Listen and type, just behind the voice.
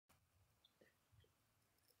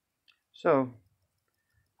So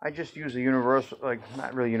I just use a universal, like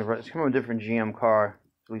not really universal, it's from a different GM car,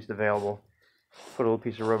 at least available. Put a little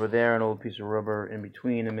piece of rubber there and a little piece of rubber in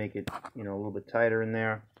between to make it, you know, a little bit tighter in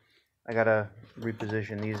there. I gotta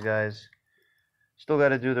reposition these guys. Still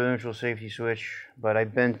gotta do the neutral safety switch, but I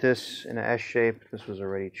bent this in an S shape. This was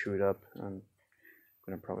already chewed up. I'm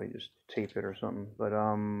gonna probably just tape it or something. But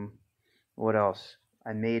what else?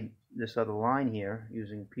 I made this other line here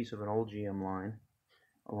using a piece of an old GM line,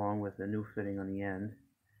 along with a new fitting on the end,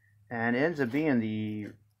 and it ends up being the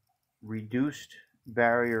reduced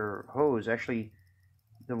barrier hose. Actually,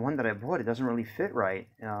 the one that I bought, it doesn't really fit right.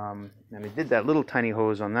 And I did that little tiny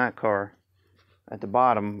hose on that car at the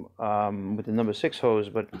bottom with the number 6 hose,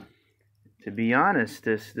 but to be honest,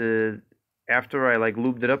 after I like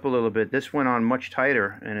lubed it up a little bit, this went on much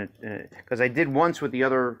tighter, and it because I did once with the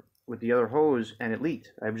other hose and it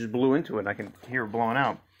leaked. I just blew into it and I can hear it blowing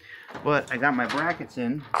out. But I got my brackets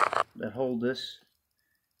in that hold this.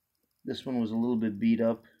 This one was a little bit beat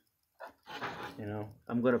up. You know,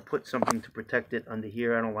 I'm going to put something to protect it under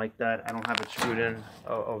here. I don't like that. I don't have it screwed in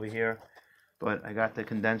over here. But I got the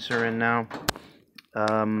condenser in now.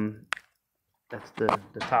 That's the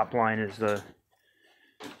top line is the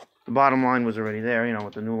bottom line was already there, you know,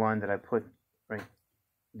 with the new line that I put right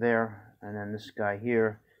there. And then this guy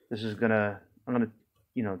here, I'm gonna,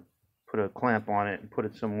 you know, put a clamp on it and put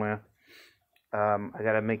it somewhere. I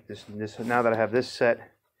gotta make this now that I have this set,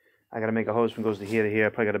 I gotta make a hose from goes to here to here. I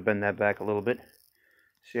probably gotta bend that back a little bit.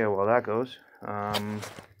 See how well that goes.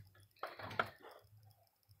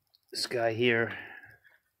 This guy here,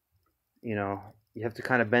 you know, you have to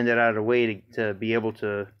kind of bend it out of the way to be able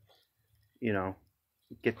to, you know,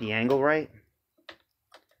 get the angle right.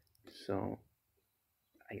 So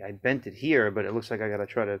I bent it here, but it looks like I gotta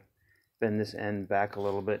try to bend this end back a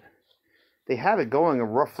little bit. They have it going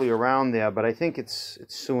roughly around there, but I think it's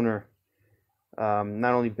sooner.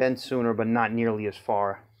 Not only bent sooner, but not nearly as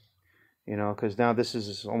far. You know, because now this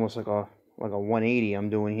is almost like a 180 I'm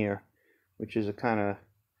doing here, which is a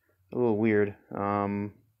little weird.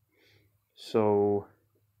 So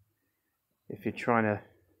if you're trying to,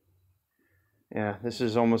 yeah, this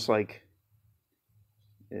is almost like,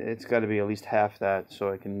 it's got to be at least half that,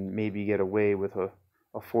 so I can maybe get away with a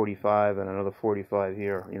 45 and another 45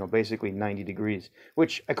 here, you know, basically 90 degrees,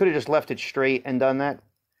 which I could have just left it straight and done that,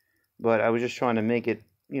 but I was just trying to make it,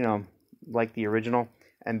 you know, like the original.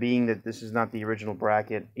 And being that this is not the original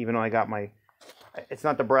bracket, even though I got it's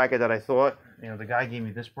not the bracket that I thought. You know, the guy gave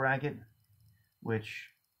me this bracket,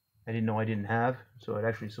 which I didn't know I didn't have, so it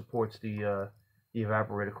actually supports the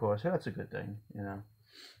evaporator core. So that's a good thing, you know.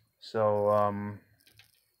 So I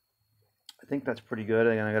think that's pretty good.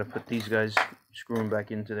 And I got to put these guys, screw them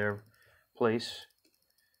back into their place,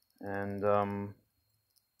 and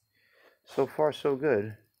so far so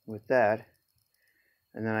good with that.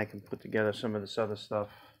 And then I can put together some of this other stuff.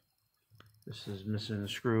 This is missing the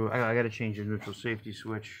screw. I got to change the neutral safety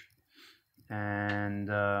switch.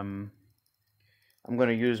 And I'm going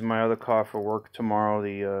to use my other car for work tomorrow.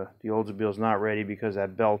 The Oldsmobile is not ready because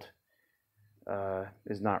that belt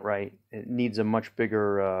is not right. It needs a much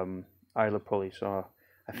bigger idler pulley. So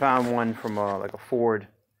I found one from like a Ford.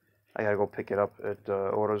 I gotta go pick it up at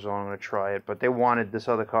AutoZone. I'm gonna try it, but they wanted this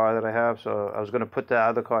other car that I have, so I was gonna put that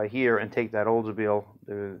other car here and take that Oldsmobile,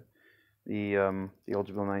 the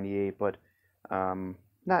Oldsmobile 98, but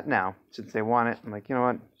not now, since they want it. I'm like, you know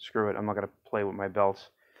what, screw it. I'm not gonna play with my belts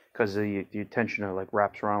because the tensioner like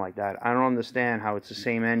wraps around like that. I don't understand how it's the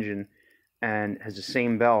same engine and has the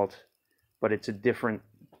same belt, but it's a different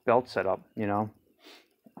belt setup, you know.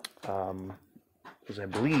 Because I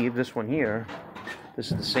believe this one here.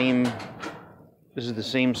 This is the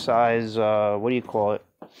same size, what do you call it?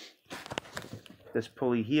 This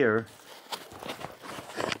pulley here.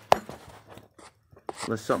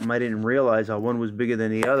 Unless something I didn't realize, how one was bigger than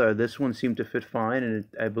the other. This one seemed to fit fine, and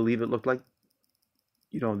I believe it looked like,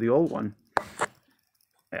 you know, the old one.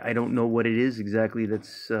 I don't know what it is exactly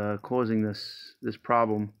that's causing this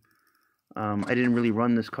problem. I didn't really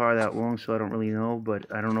run this car that long, so I don't really know, but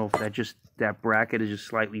I don't know if that bracket is just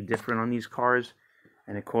slightly different on these cars.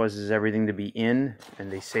 And it causes everything to be in,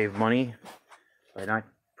 and they save money by not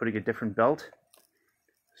putting a different belt.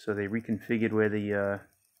 So they reconfigured where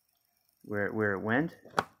where it went.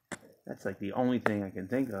 That's like the only thing I can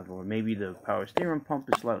think of. Or maybe the power steering pump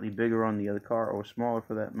is slightly bigger on the other car, or smaller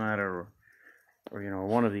for that matter, or you know,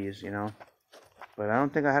 one of these, you know. But I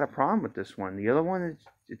don't think I had a problem with this one. The other one,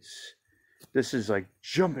 this is like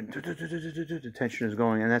jumping. The tension is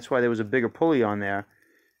going, and that's why there was a bigger pulley on there.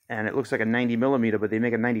 And it looks like a 90 millimeter, but they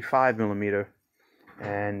make a 95 millimeter.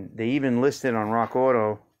 And they even listed on Rock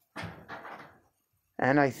Auto.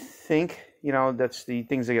 And I think, you know, that's the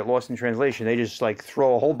things that get lost in translation. They just like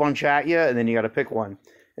throw a whole bunch at you, and then you got to pick one.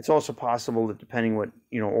 It's also possible that depending what,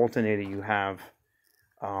 you know, alternator you have,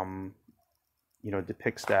 you know,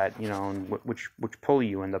 depicts that, you know, and which pulley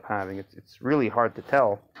you end up having. It's really hard to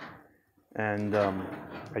tell, and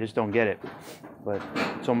I just don't get it. But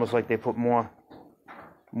it's almost like they put more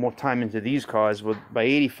time into these cars. By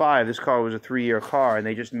 85, this car was a 3-year car, and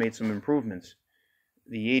they just made some improvements.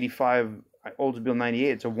 The 85 Oldsmobile 98,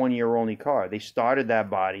 it's a 1-year only car. They started that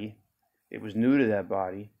body. It was new to that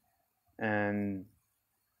body, and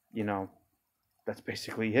you know, that's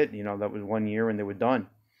basically it. You know, that was 1 year and they were done.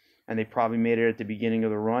 And they probably made it at the beginning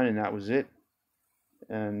of the run, and that was it.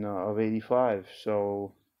 And of 85.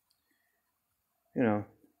 So, you know,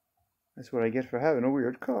 that's what I get for having a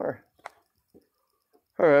weird car.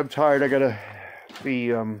 All right, I'm tired. I gotta be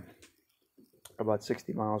about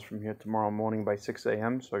 60 miles from here tomorrow morning by 6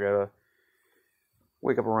 a.m. So I gotta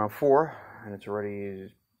wake up around 4, and it's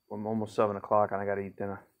already almost 7 o'clock, and I gotta eat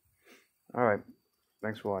dinner. All right,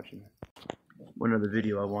 thanks for watching. One other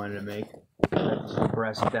video I wanted to make. Got this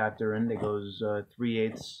brass adapter in that goes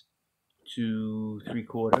 3/8 to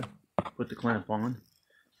 3/4. Put the clamp on.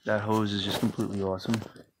 That hose is just completely awesome.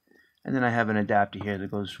 And then I have an adapter here that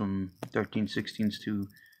goes from 13/16 to,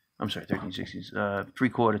 I'm sorry, 13/16,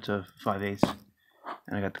 3/4 to 5/8.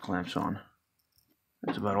 And I got the clamps on.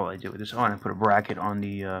 That's about all I did with this. Oh, and I put a bracket on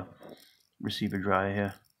the receiver dryer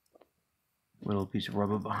here. With a little piece of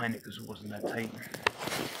rubber behind it because it wasn't that tight.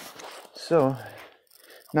 So,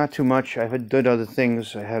 not too much. I've done other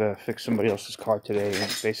things. I had to fix somebody else's car today,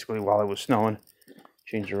 and basically while it was snowing,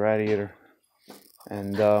 change the radiator.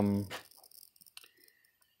 And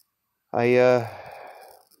I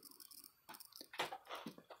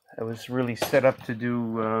was really set up to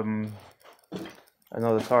do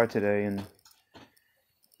another car today, and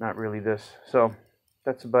not really this. So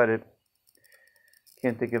that's about it.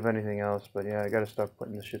 Can't think of anything else, but yeah, I gotta start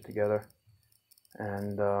putting this shit together.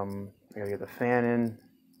 And I gotta get the fan in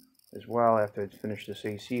as well after I finish this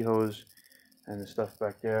AC hose, and the stuff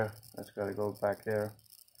back there, that's gotta go back there.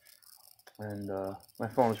 And my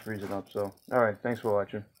phone is freezing up, so alright, thanks for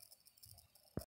watching.